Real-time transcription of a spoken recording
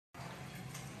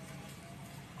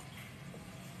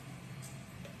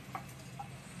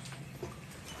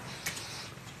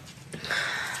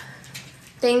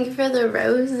Thank you for the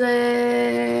roses.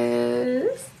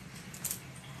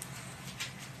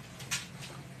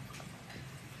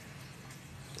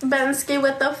 Bensky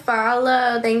with the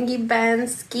follow. Thank you,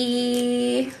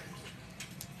 Bensky.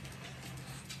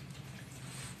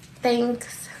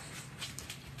 Thanks.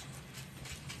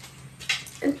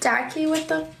 Jackie with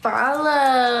the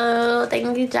follow.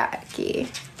 Thank you, Jackie.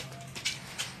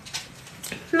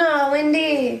 No,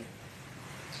 Wendy.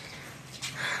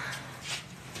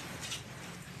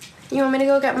 You want me to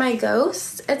go get my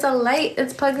ghost? It's a light.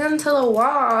 It's plugged into the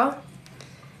wall.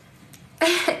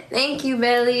 Thank you,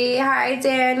 Billy. Hi,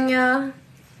 Daniel.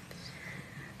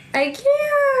 I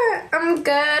can't. I'm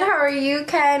good. How are you,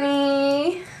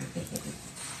 Kenny?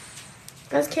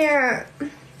 I just can't.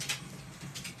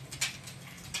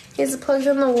 He's plugged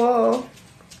in the wall.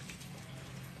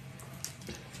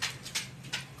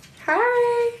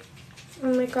 Hi.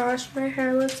 Oh my gosh, my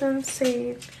hair looks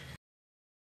insane.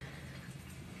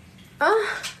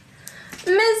 Oh,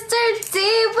 Mr. D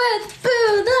with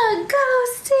Boo the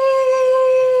Ghostie.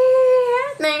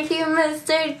 Thank you,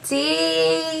 Mr.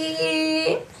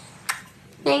 D.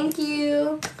 Thank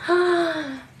you.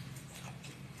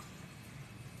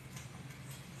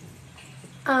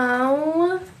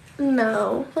 Oh,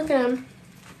 no. Look at him.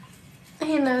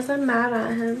 He knows I'm mad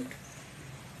at him.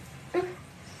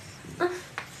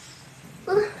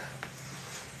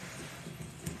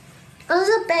 There's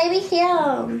a baby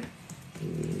here.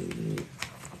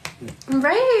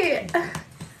 Right.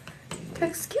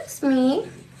 Excuse me.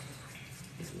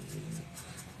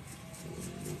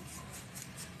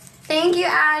 Thank you,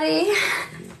 Addie.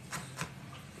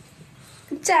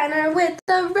 Jenner with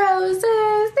the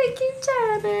roses. Thank you,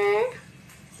 Jenner.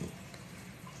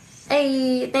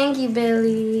 Hey, thank you,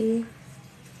 Billy.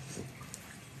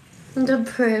 The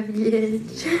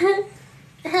privilege.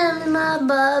 And my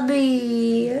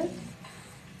Bobby.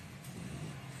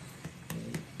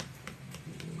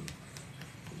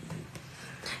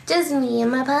 Just me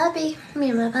and my puppy. Me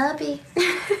and my puppy.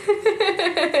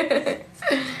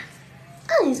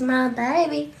 Oh, he's my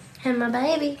baby. And my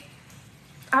baby.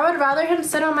 I would rather him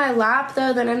sit on my lap,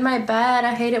 though, than in my bed.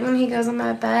 I hate it when he goes on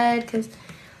my bed, because,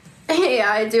 yeah,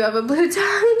 I do have a blue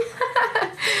tongue.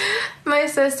 My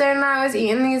sister and I was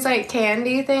eating these, like,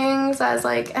 candy things. I was,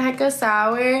 like, hecka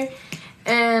sour.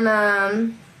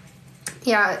 And,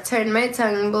 yeah, it turned my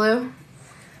tongue blue.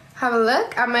 Have a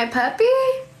look at my puppy.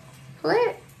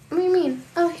 What? What do you mean?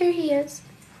 Oh, here he is.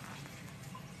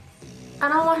 I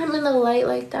don't want him in the light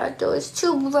like that, though. It's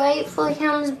too bright for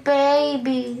him's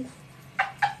baby.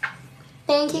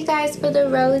 Thank you guys for the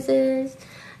roses.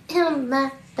 And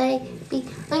my baby.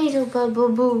 I need to boo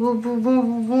boo boo boo boo boo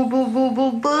boo boo boo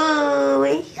boo boo.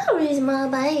 Here is my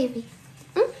baby.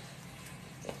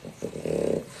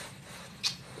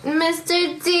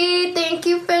 Mr. D, thank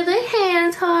you for the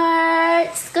hand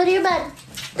hearts. Go to your bed.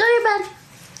 Go to your bed.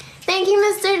 Thank you,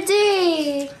 Mr.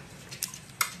 D.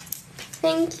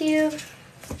 Thank you.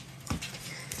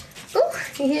 Oh,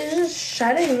 he's just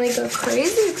shedding like a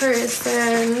crazy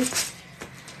person.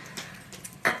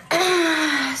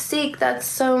 Seek, that's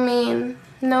so mean.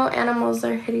 No animals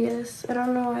are hideous. I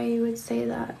don't know why you would say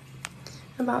that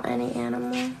about any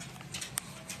animal.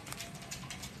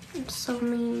 It's so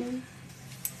mean.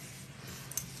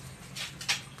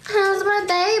 How's my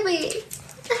baby?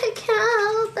 I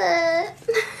can't help it.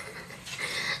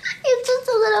 He's just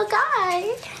a little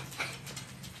guy.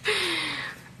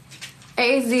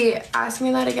 AZ, ask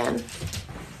me that again.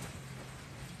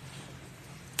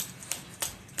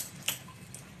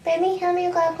 Baby, honey,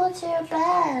 you gotta go to your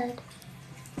bed.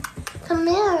 Come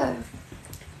here.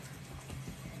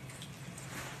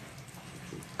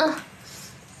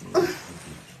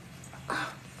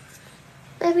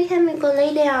 Baby, honey, go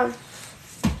lay down.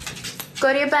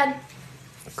 Go to your bed.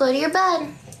 Go to your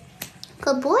bed.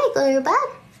 Good boy, go to your bed.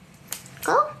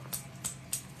 Go.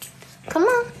 Come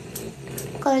on.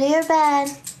 Go to your bed.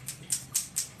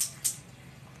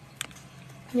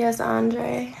 Yes,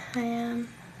 Andre, I am.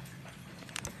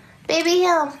 Baby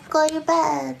Hill, go to your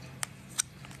bed.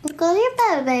 Go to your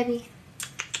bed, baby.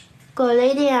 Go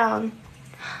lay down.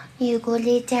 You go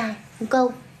lay down.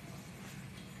 Go.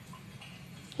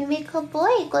 You be a good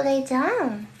boy. Go lay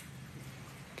down.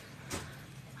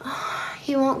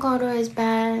 He won't go to his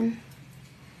bed.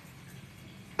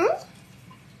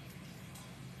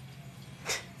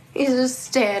 He's just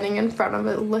standing in front of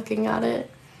it, looking at it.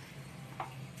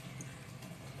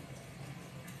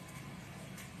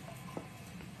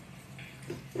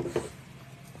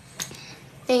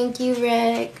 Thank you,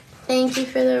 Rick. Thank you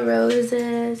for the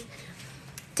roses.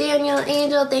 Daniel,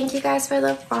 Angel, thank you guys for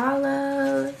the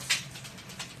follows.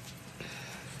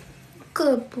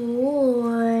 Good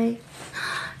boy.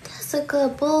 That's a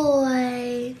good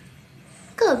boy.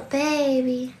 Good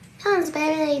baby. John's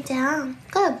baby, lay down.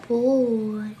 Good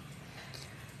boy.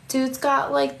 Dude's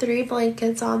got like 3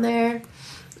 blankets on there,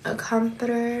 a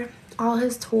comforter, all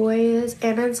his toys,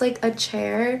 and it's like a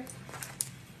chair.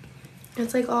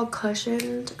 It's like all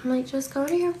cushioned. I'm like, just go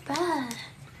to your bed.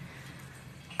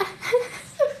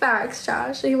 Facts,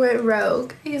 Josh. He went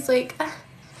rogue. He's like,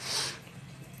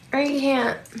 I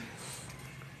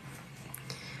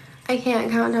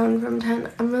can't count down from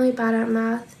 10. I'm really bad at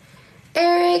math.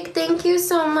 Eric, thank you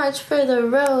so much for the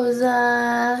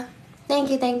rosa. Thank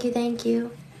you, thank you, thank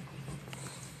you.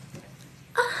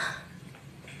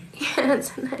 Yeah,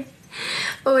 it's nice.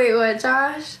 Wait, what,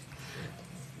 Josh?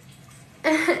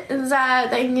 Zad,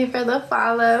 thank you for the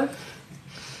follow.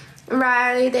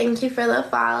 Riley, thank you for the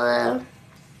follow.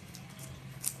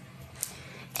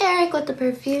 Eric with the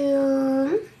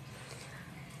perfume.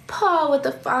 Paul with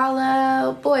the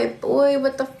follow. Boy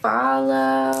with the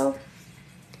follow.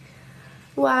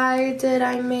 Why did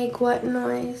I make what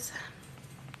noise?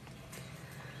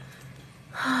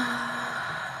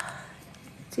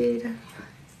 Dude.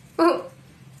 Oh.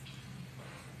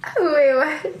 Wait,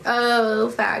 what? Oh,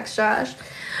 facts, Josh.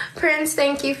 Prince,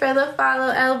 thank you for the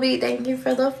follow. LB, thank you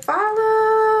for the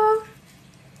follow.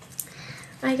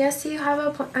 I guess you have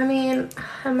a I mean,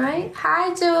 am I?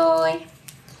 Hi, Joy.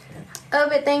 Oh,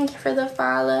 but thank you for the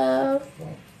follow.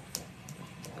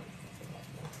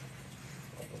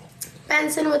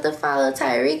 Benson with the follow.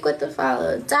 Tyreek with the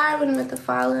follow. Darwin with the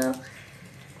follow.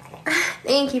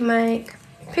 Thank you, Mike.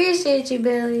 Appreciate you,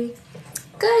 Billy.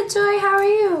 Good, Joy. How are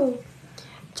you?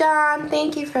 John,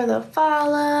 thank you for the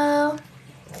follow.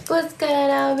 What's good,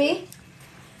 LB?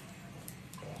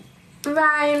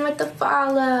 Ryan with the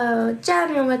follow.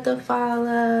 Jenna with the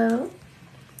follow.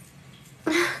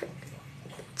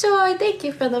 Joy, thank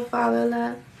you for the follow,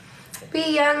 love.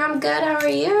 Be young, I'm good. How are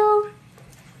you?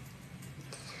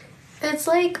 It's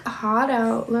like hot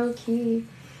out, low key.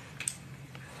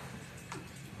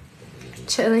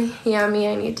 Chilly. Yummy,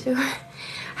 I need to.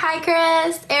 Hi,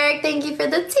 Chris. Eric, thank you for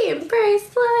the team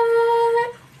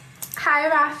bracelet.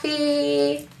 Hi,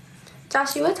 Rafi.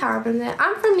 Joshy, what time is it?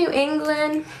 I'm from New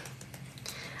England.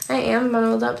 I am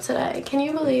bundled up today. Can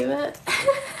you believe it?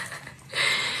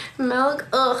 Milk?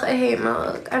 Ugh, I hate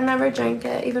milk. I've never drank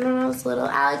it, even when I was little.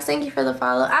 Alex, thank you for the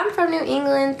follow. I'm from New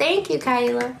England. Thank you,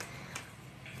 Kyla.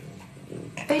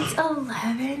 It's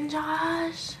 11,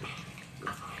 Josh.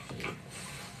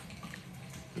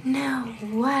 No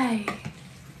way.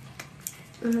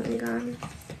 Oh my god.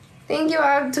 Thank you,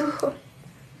 Abdul.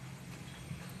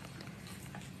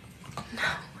 No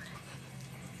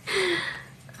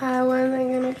way. When am I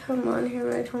gonna come on here?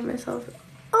 I told myself,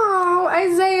 oh,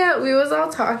 Isaiah, we was all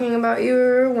talking about you. We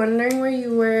were wondering where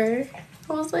you were.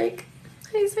 I was like,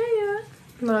 Isaiah.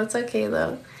 No, it's okay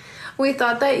though. We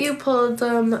thought that you pulled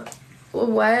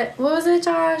what was it,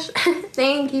 Josh?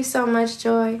 Thank you so much,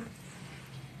 Joy.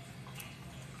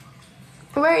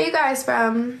 Where are you guys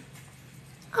from?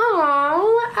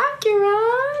 Oh,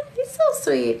 Acura. He's so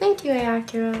sweet. Thank you,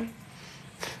 Acura.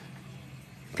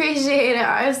 Appreciate it,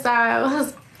 our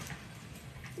styles.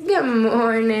 Good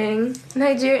morning.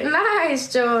 Nigeria.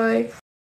 Nice, Joy.